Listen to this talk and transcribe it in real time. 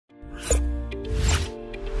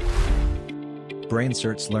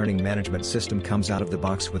BrainCert's learning management system comes out of the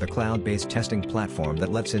box with a cloud-based testing platform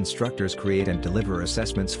that lets instructors create and deliver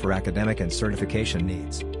assessments for academic and certification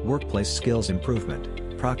needs, workplace skills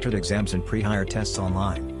improvement, proctored exams and pre-hire tests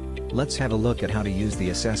online. Let's have a look at how to use the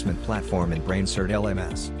assessment platform in BrainCert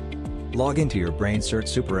LMS. Log into your BrainCert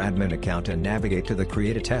Super Admin account and navigate to the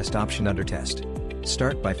Create a Test option under Test.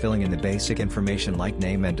 Start by filling in the basic information like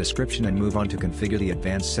name and description and move on to configure the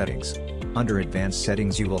advanced settings. Under Advanced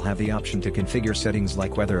Settings you will have the option to configure settings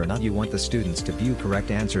like whether or not you want the students to view correct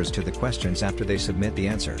answers to the questions after they submit the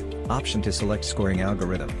answer, option to select scoring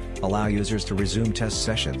algorithm, allow users to resume test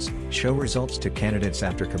sessions, show results to candidates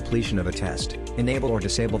after completion of a test, enable or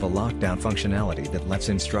disable the lockdown functionality that lets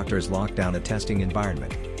instructors lock down a testing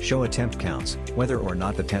environment, show attempt counts, whether or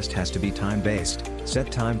not the test has to be time-based, set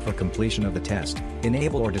time for completion of the test,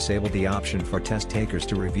 enable or disable the option for test takers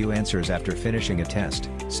to review answers after finishing a test,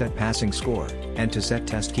 set passing score, and to set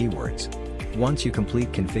test keywords. Once you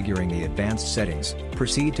complete configuring the advanced settings,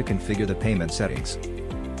 proceed to configure the payment settings.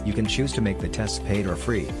 You can choose to make the tests paid or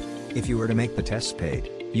free. If you were to make the tests paid,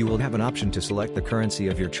 you will have an option to select the currency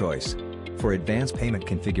of your choice. For advanced payment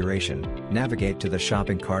configuration, navigate to the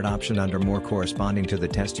shopping cart option under More corresponding to the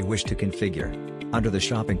test you wish to configure. Under the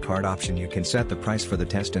shopping cart option you can set the price for the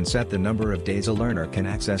test and set the number of days a learner can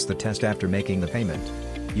access the test after making the payment.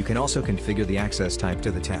 You can also configure the access type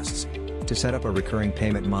to the tests. To set up a recurring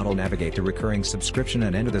payment model, navigate to Recurring Subscription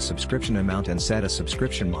and enter the subscription amount and set a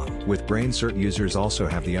subscription model. With BrainCert, users also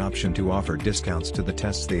have the option to offer discounts to the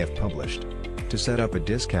tests they have published. To set up a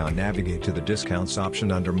discount, navigate to the Discounts option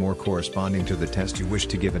under More corresponding to the test you wish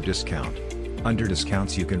to give a discount. Under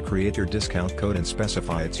Discounts you can create your discount code and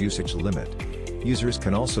specify its usage limit. Users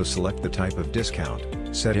can also select the type of discount,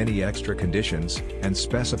 set any extra conditions, and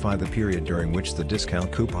specify the period during which the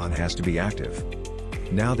discount coupon has to be active.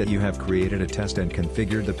 Now that you have created a test and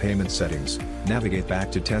configured the payment settings, navigate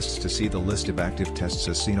back to Tests to see the list of active tests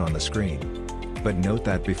as seen on the screen. But note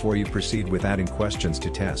that before you proceed with adding questions to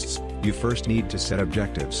tests, you first need to set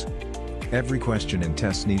objectives. Every question in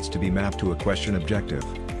tests needs to be mapped to a question objective.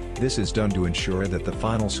 This is done to ensure that the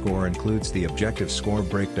final score includes the objective score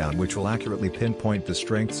breakdown, which will accurately pinpoint the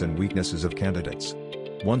strengths and weaknesses of candidates.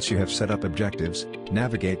 Once you have set up objectives,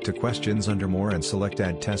 navigate to Questions under More and select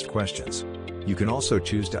Add Test Questions. You can also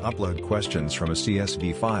choose to upload questions from a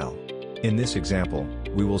CSV file. In this example,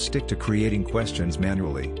 we will stick to creating questions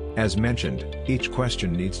manually. As mentioned, each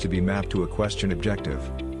question needs to be mapped to a question objective.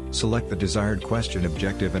 Select the desired question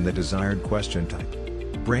objective and the desired question type.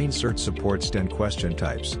 BrainCert supports 10 question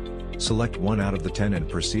types. Select one out of the 10 and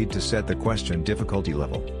proceed to set the question difficulty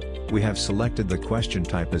level. We have selected the question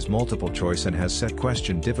type as multiple choice and has set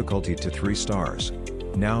question difficulty to 3 stars.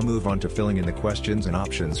 Now move on to filling in the questions and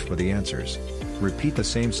options for the answers. Repeat the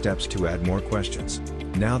same steps to add more questions.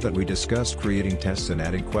 Now that we discussed creating tests and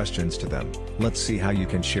adding questions to them, let's see how you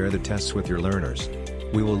can share the tests with your learners.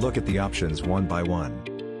 We will look at the options one by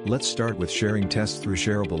one. Let's start with sharing tests through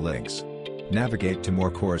shareable links. Navigate to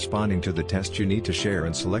More corresponding to the test you need to share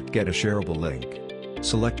and select Get a Shareable Link.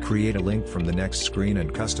 Select Create a Link from the next screen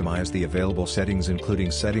and customize the available settings,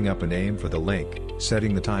 including setting up a name for the link,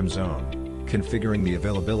 setting the time zone, configuring the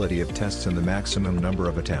availability of tests and the maximum number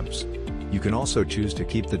of attempts. You can also choose to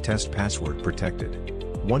keep the test password protected.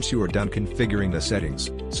 Once you are done configuring the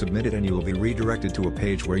settings, submit it and you will be redirected to a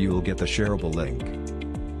page where you will get the shareable link.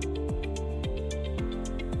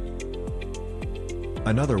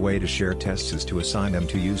 Another way to share tests is to assign them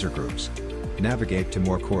to user groups. Navigate to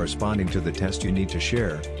More corresponding to the test you need to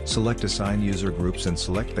share, select Assign User Groups and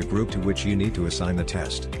select the group to which you need to assign the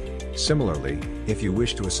test. Similarly, if you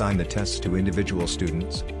wish to assign the tests to individual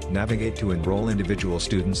students, navigate to Enroll Individual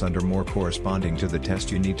Students under More corresponding to the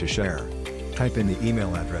test you need to share. Type in the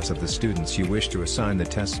email address of the students you wish to assign the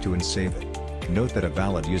tests to and save it. Note that a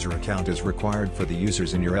valid user account is required for the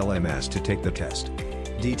users in your LMS to take the test.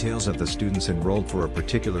 Details of the students enrolled for a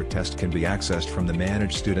particular test can be accessed from the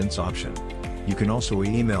Manage Students option. You can also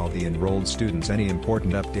email the enrolled students any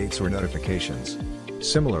important updates or notifications.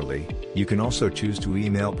 Similarly, you can also choose to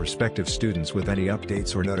email prospective students with any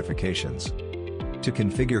updates or notifications. To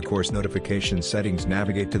configure course notification settings,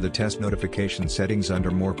 navigate to the Test Notification Settings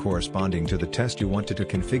under More corresponding to the test you wanted to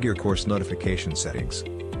configure course notification settings.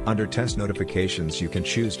 Under Test Notifications you can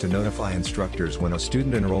choose to notify instructors when a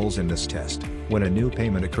student enrolls in this test, when a new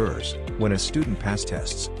payment occurs, when a student passed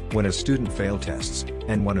tests, when a student failed tests,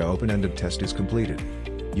 and when an open-ended test is completed.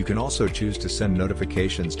 You can also choose to send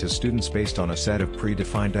notifications to students based on a set of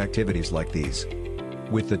predefined activities like these.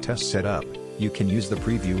 With the test set up, you can use the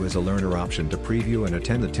Preview as a learner option to preview and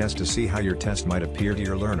attend the test to see how your test might appear to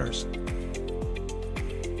your learners.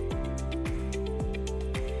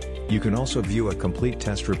 You can also view a complete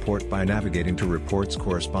test report by navigating to reports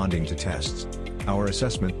corresponding to tests. Our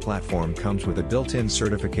assessment platform comes with a built-in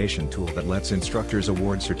certification tool that lets instructors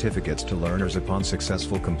award certificates to learners upon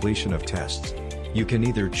successful completion of tests. You can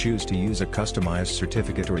either choose to use a customized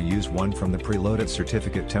certificate or use one from the preloaded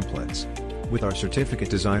certificate templates. With our certificate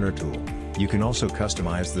designer tool, you can also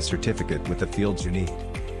customize the certificate with the fields you need.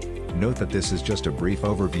 Note that this is just a brief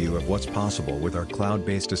overview of what's possible with our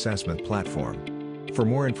cloud-based assessment platform. For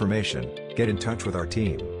more information, get in touch with our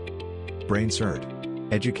team.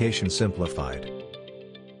 BrainCert. Education simplified.